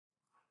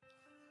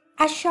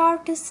A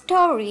short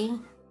story,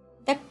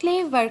 The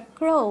Clever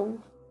Crow.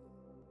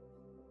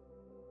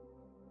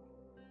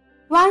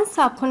 Once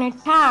upon a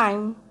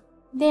time,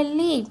 there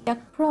lived a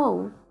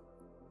crow.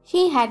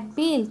 She had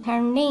built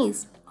her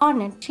nest on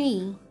a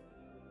tree.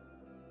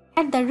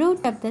 At the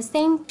root of the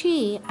same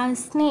tree, a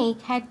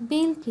snake had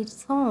built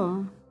its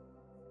home.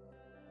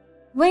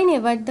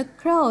 Whenever the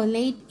crow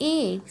laid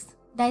eggs,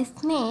 the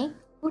snake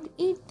would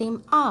eat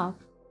them up.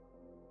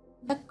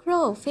 The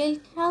crow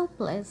felt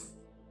helpless.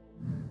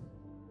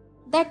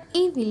 That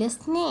evil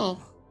snake!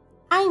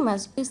 I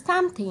must do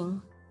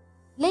something.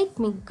 Let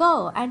me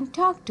go and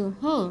talk to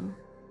him,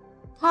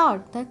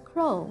 thought the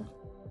crow.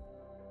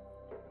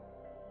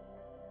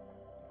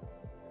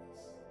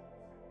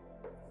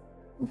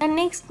 The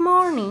next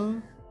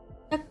morning,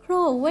 the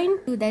crow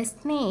went to the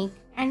snake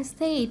and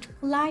said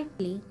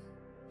politely,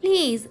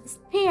 "Please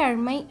spare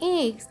my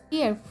eggs,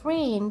 dear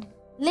friend.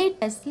 Let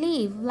us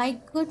live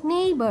like good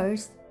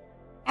neighbors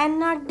and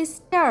not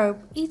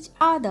disturb each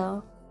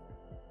other."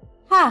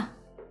 "Ha!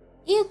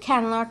 You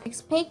cannot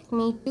expect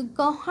me to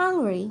go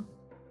hungry.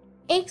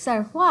 Eggs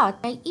are what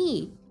I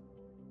eat,"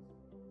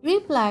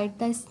 replied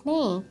the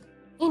snake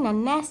in a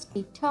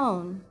nasty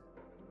tone.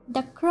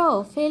 The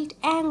crow felt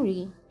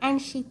angry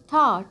and she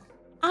thought,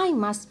 "I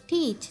must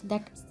teach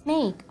that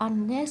snake a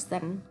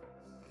lesson."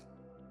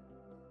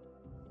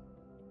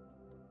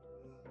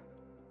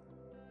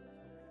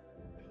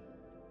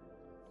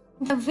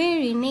 The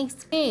very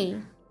next day,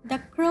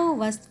 the crow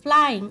was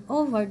flying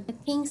over the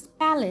king's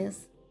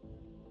palace.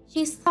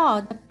 She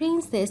saw the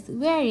princess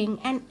wearing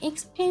an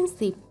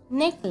expensive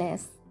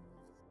necklace.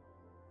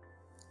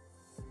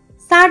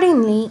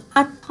 Suddenly,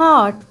 a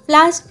thought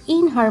flashed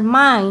in her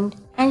mind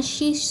and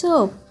she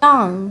swooped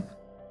down,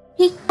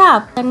 picked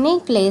up the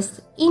necklace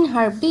in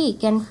her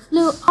beak and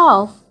flew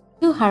off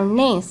to her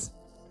nest.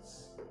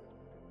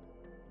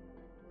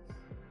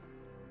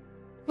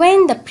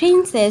 When the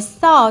princess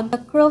saw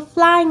the crow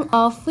flying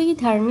off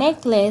with her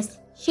necklace,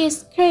 she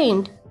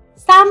screamed,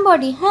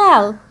 "Somebody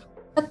help!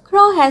 The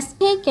crow has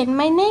taken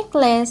my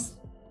necklace!"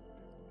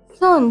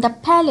 Soon the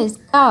palace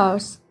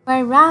guards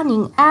were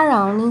running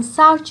around in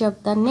search of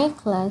the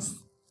necklace.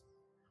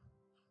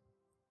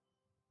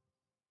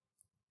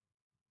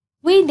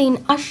 Within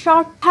a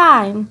short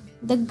time,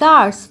 the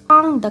guards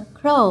found the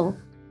crow.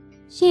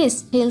 She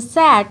still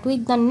sat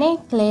with the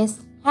necklace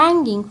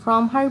hanging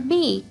from her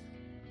beak.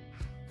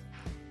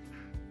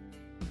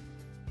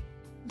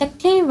 The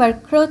clever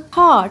crow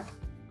thought,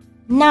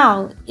 "Now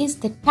is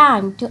the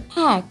time to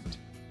act,"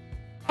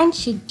 and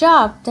she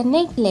dropped the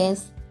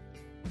necklace,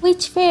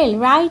 which fell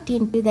right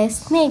into the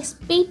snake's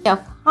pit of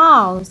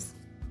house.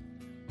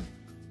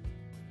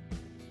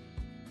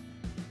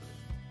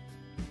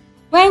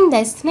 When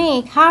the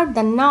snake heard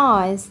the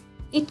noise,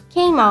 it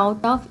came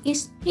out of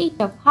its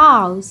pit of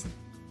house.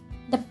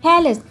 The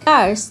palace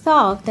guards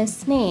saw the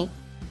snake.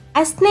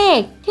 "A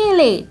snake!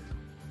 Kill it!"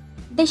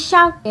 they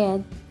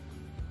shouted.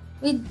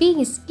 With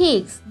big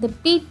sticks, they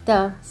beat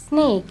the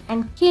snake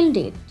and killed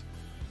it.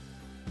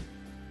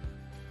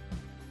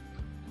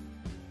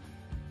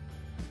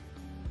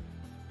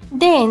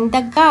 Then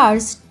the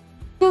guards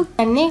took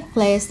the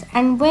necklace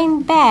and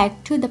went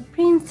back to the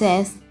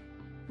princess.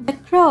 The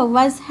crow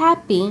was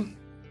happy.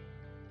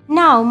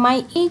 "Now my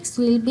eggs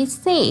will be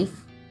safe,"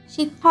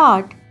 she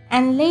thought,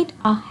 and led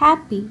a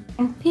happy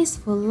and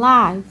peaceful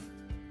life.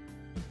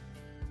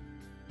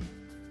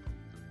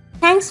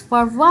 Thanks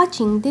for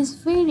watching this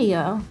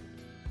video.